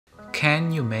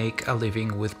Can you make a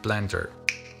living with Blender?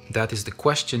 That is the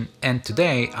question, and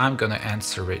today I'm gonna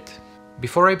answer it.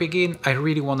 Before I begin, I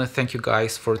really want to thank you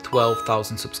guys for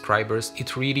 12,000 subscribers.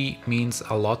 It really means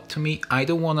a lot to me. I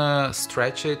don't want to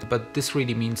stretch it, but this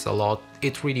really means a lot.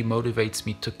 It really motivates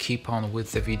me to keep on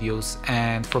with the videos,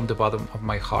 and from the bottom of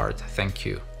my heart, thank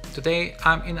you. Today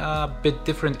I'm in a bit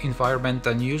different environment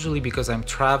than usually because I'm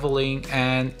traveling,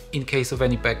 and in case of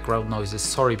any background noises,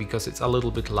 sorry because it's a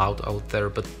little bit loud out there,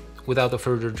 but without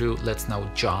further ado, let's now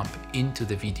jump into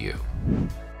the video.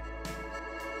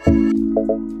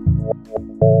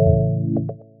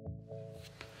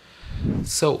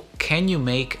 So, can you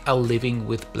make a living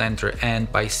with Blender?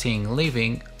 And by saying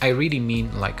living, I really mean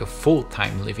like a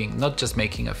full-time living, not just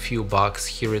making a few bucks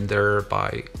here and there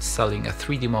by selling a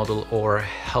 3D model or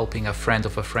helping a friend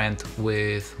of a friend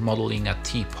with modeling a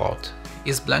teapot.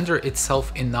 Is Blender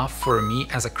itself enough for me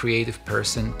as a creative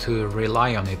person to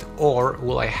rely on it, or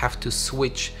will I have to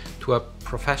switch to a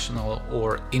professional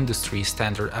or industry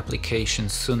standard application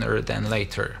sooner than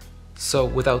later? So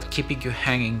without keeping you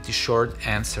hanging, the short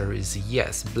answer is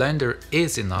yes, Blender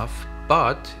is enough,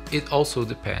 but it also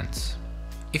depends.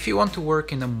 If you want to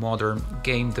work in a modern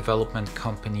game development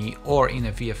company or in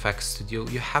a VFX studio,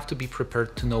 you have to be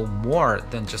prepared to know more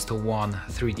than just a one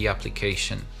 3D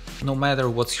application. No matter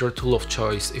what's your tool of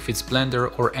choice, if it's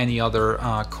Blender or any other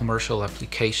commercial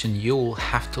application, you will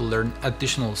have to learn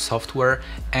additional software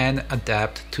and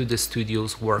adapt to the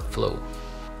studio's workflow.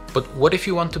 But what if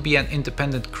you want to be an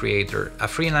independent creator, a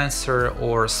freelancer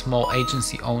or small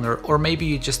agency owner, or maybe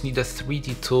you just need a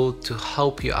 3D tool to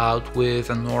help you out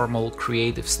with a normal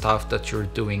creative stuff that you're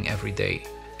doing every day?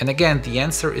 And again, the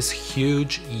answer is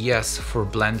huge yes for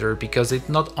Blender, because it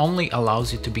not only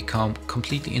allows you to become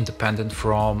completely independent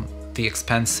from the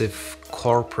expensive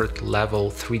corporate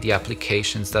level 3D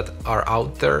applications that are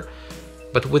out there,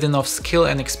 but with enough skill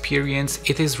and experience,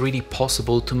 it is really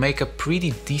possible to make a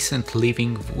pretty decent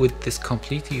living with this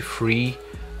completely free,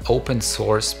 open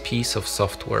source piece of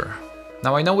software.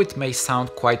 Now I know it may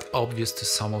sound quite obvious to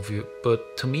some of you,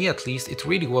 but to me at least it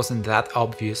really wasn't that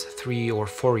obvious 3 or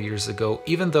 4 years ago,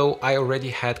 even though I already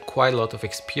had quite a lot of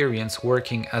experience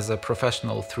working as a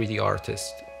professional 3D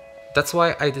artist. That's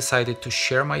why I decided to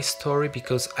share my story,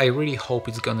 because I really hope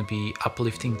it's gonna be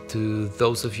uplifting to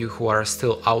those of you who are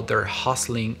still out there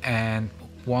hustling and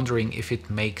wondering if it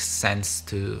makes sense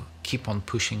to keep on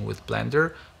pushing with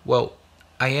Blender. Well,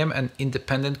 I am an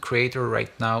independent creator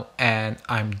right now and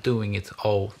I'm doing it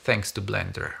all thanks to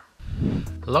Blender.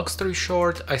 Long story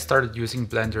short, I started using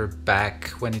Blender back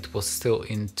when it was still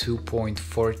in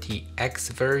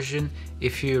 2.40x version.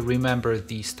 If you remember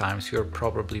these times, you're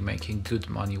probably making good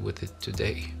money with it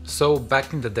today. So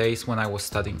back in the days when I was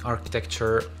studying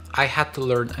architecture, I had to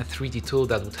learn a 3D tool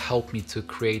that would help me to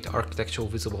create architectural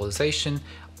visualization.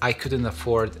 I couldn't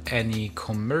afford any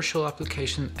commercial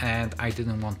application and I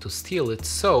didn't want to steal it,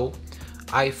 so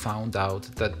I found out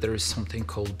that there is something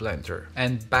called Blender.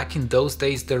 And back in those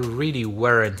days, there really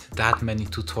weren't that many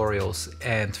tutorials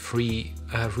and free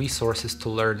resources to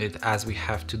learn it as we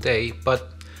have today,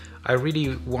 but I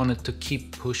really wanted to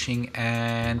keep pushing,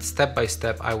 and step by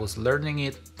step I was learning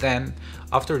it. Then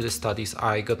after the studies,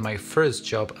 I got my first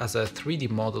job as a 3D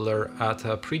modeler at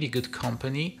a pretty good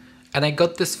company. And I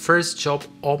got this first job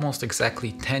almost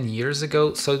exactly 10 years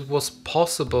ago, so it was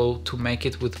possible to make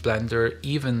it with Blender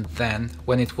even then,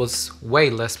 when it was way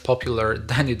less popular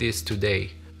than it is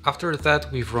today. After that,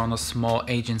 we've run a small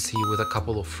agency with a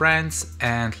couple of friends,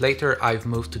 and later I've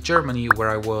moved to Germany, where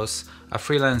I was a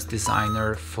freelance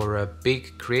designer for a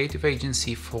big creative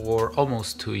agency for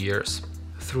almost 2 years.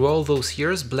 Through all those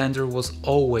years, Blender was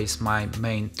always my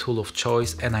main tool of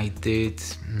choice, and I did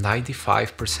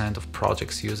 95% of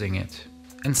projects using it.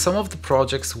 And some of the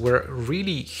projects were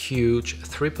really huge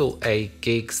AAA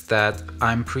gigs that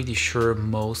I'm pretty sure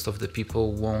most of the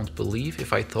people won't believe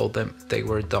if I told them they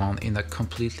were done in a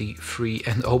completely free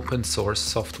and open source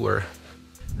software.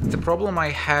 The problem I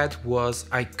had was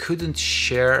I couldn't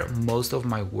share most of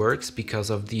my works because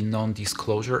of the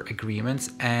non-disclosure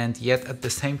agreements, and yet at the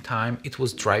same time it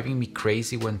was driving me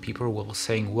crazy when people were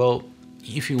saying, well,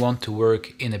 if you want to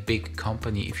work in a big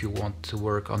company, if you want to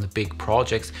work on the big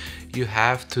projects, you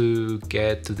have to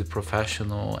get to the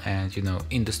professional and,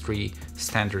 industry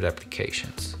standard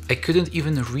applications. I couldn't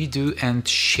even redo and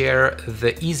share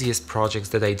the easiest projects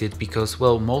that I did because,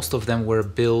 well, most of them were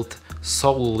built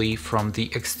solely from the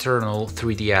external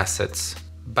 3D assets.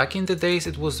 Back in the days,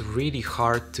 it was really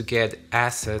hard to get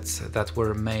assets that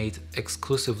were made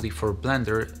exclusively for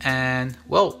Blender, and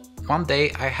well, one day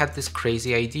I had this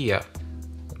crazy idea.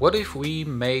 What if we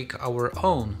make our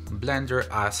own Blender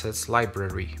assets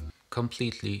library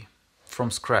completely from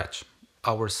scratch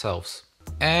ourselves.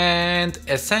 And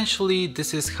essentially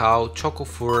this is how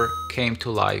Chocofur came to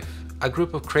life. A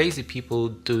group of crazy people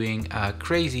doing a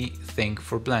crazy thing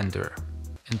for Blender.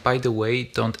 And by the way,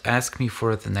 don't ask me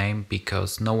for the name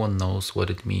because no one knows what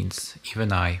it means,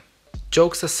 even I.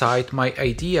 Jokes aside, my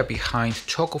idea behind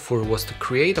Chocofur was to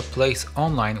create a place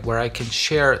online where I can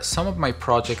share some of my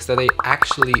projects that I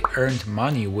actually earned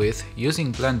money with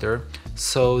using Blender,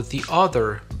 so the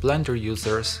other Blender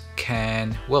users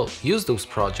can, well, use those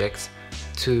projects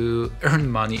to earn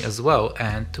money as well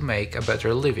and to make a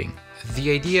better living.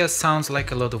 The idea sounds like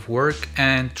a lot of work,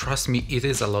 and trust me, it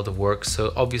is a lot of work,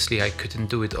 so obviously I couldn't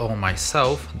do it all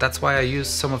myself. That's why I used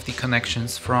some of the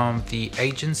connections from the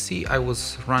agency I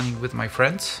was running with my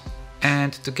friends.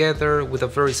 And together with a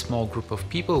very small group of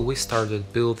people, we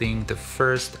started building the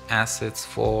first assets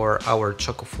for our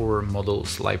Chocofur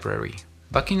models library.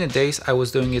 Back in the days, I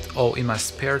was doing it all in my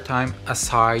spare time,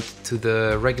 aside to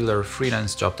the regular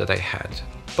freelance job that I had.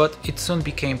 But it soon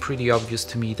became pretty obvious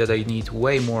to me that I need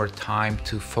way more time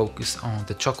to focus on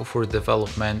the Chocofur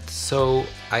development, so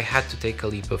I had to take a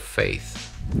leap of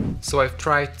faith. So I've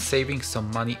tried saving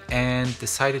some money and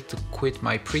decided to quit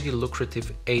my pretty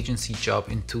lucrative agency job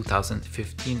in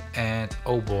 2015, and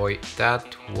oh boy,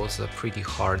 that was a pretty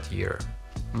hard year.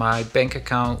 My bank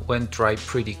account went dry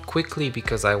pretty quickly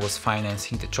because I was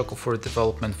financing the Chocofur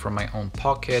development from my own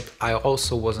pocket. I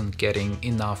also wasn't getting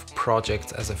enough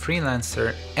projects as a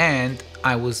freelancer, and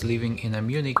I was living in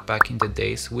Munich back in the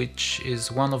days, which is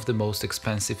one of the most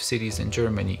expensive cities in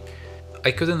Germany.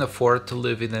 I couldn't afford to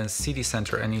live in a city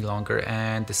center any longer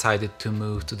and decided to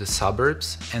move to the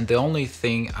suburbs, and the only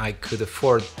thing I could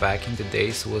afford back in the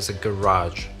days was a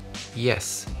garage.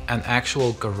 Yes, an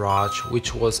actual garage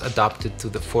which was adapted to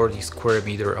the 40 square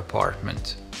meter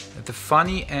apartment. The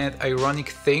funny and ironic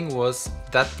thing was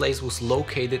that place was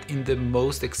located in the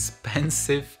most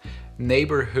expensive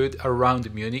neighborhood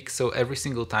around Munich, so every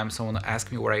single time someone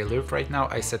asked me where I live right now,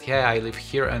 I said, yeah, I live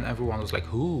here, and everyone was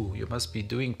like, ooh, you must be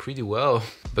doing pretty well.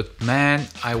 But man,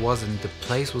 I wasn't. The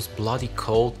place was bloody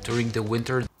cold during the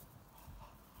winter.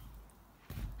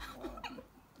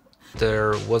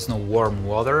 There was no warm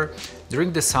water.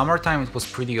 During the summertime it was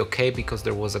pretty okay because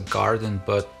there was a garden,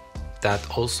 but that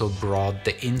also brought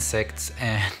the insects,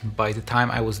 and by the time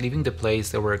I was leaving the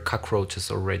place there were cockroaches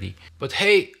already. But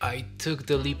hey, I took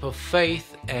the leap of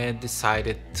faith and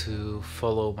decided to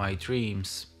follow my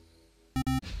dreams.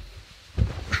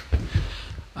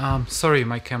 Sorry,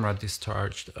 my camera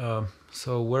discharged.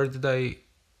 So where did I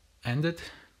end it?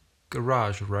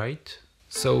 Garage, right?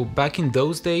 So back in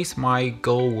those days, my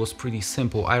goal was pretty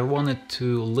simple. I wanted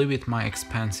to limit my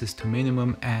expenses to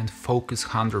minimum and focus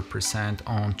 100%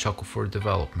 on Chocofur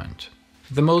development.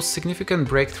 The most significant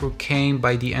breakthrough came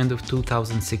by the end of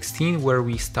 2016, where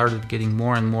we started getting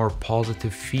more and more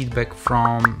positive feedback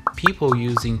from people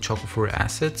using Chocofur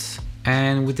assets.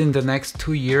 And within the next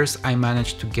 2 years, I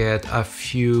managed to get a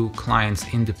few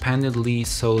clients independently,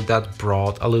 so that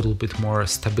brought a little bit more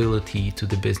stability to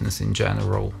the business in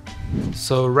general.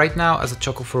 So right now as a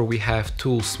Chocofur we have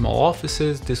 2 small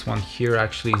offices. This one here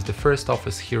actually is the first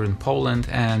office here in Poland,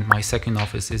 and my second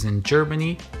office is in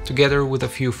Germany. Together with a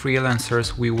few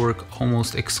freelancers we work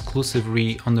almost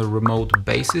exclusively on a remote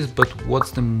basis, but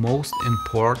what's the most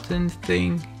important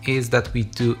thing is that we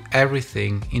do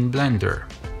everything in Blender.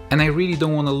 And I really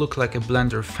don't want to look like a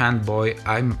Blender fanboy.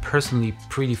 I'm personally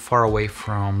pretty far away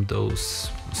from those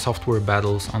software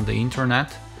battles on the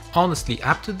internet. Honestly,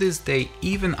 up to this day,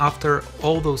 even after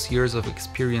all those years of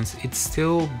experience, it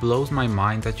still blows my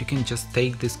mind that you can just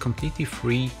take this completely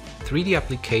free 3D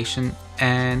application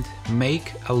and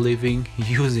make a living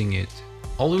using it.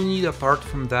 All you need apart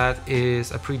from that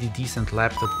is a pretty decent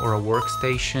laptop or a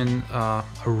workstation, a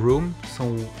room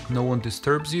so no one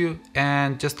disturbs you,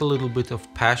 and just a little bit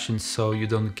of passion so you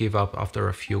don't give up after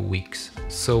a few weeks.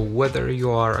 So whether you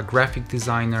are a graphic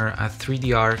designer, a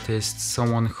 3D artist,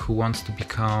 someone who wants to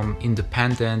become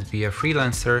independent, be a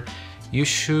freelancer, you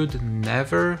should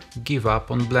never give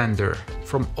up on Blender.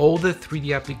 From all the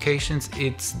 3D applications,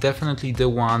 it's definitely the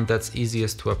one that's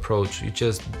easiest to approach. You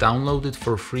just download it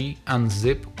for free,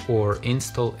 unzip or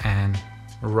install and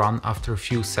run after a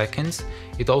few seconds.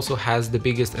 It also has the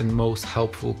biggest and most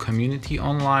helpful community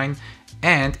online,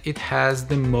 and it has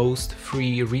the most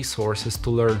free resources to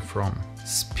learn from.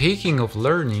 Speaking of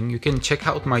learning, you can check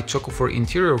out my Chocofur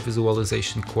interior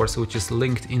visualization course, which is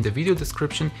linked in the video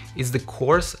description. It's the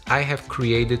course I have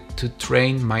created to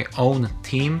train my own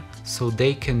team so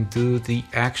they can do the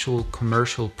actual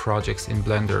commercial projects in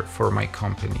Blender for my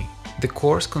company. The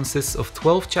course consists of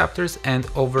 12 chapters and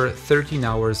over 13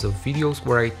 hours of videos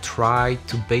where I try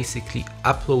to basically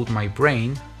upload my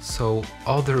brain so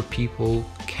other people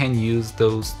can use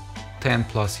those 10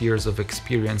 plus years of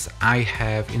experience I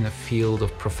have in the field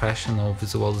of professional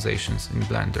visualizations in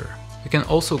Blender. You can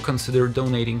also consider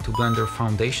donating to Blender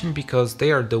Foundation because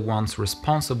they are the ones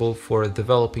responsible for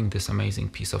developing this amazing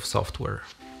piece of software.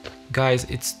 Guys,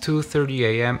 it's 2:30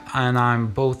 AM and I'm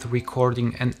both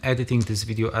recording and editing this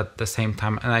video at the same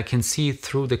time, and I can see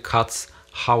through the cuts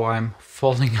how I'm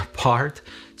falling apart.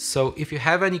 So if you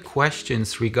have any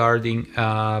questions regarding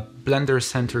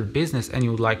Blender-centered business and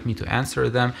you would like me to answer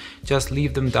them, just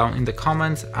leave them down in the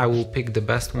comments. I will pick the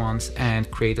best ones and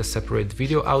create a separate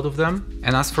video out of them.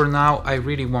 And as for now, I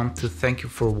really want to thank you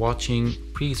for watching.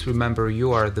 Please remember,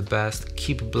 you are the best,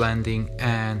 keep blending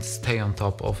and stay on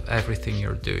top of everything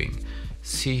you're doing.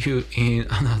 See you in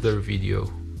another video.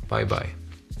 Bye bye.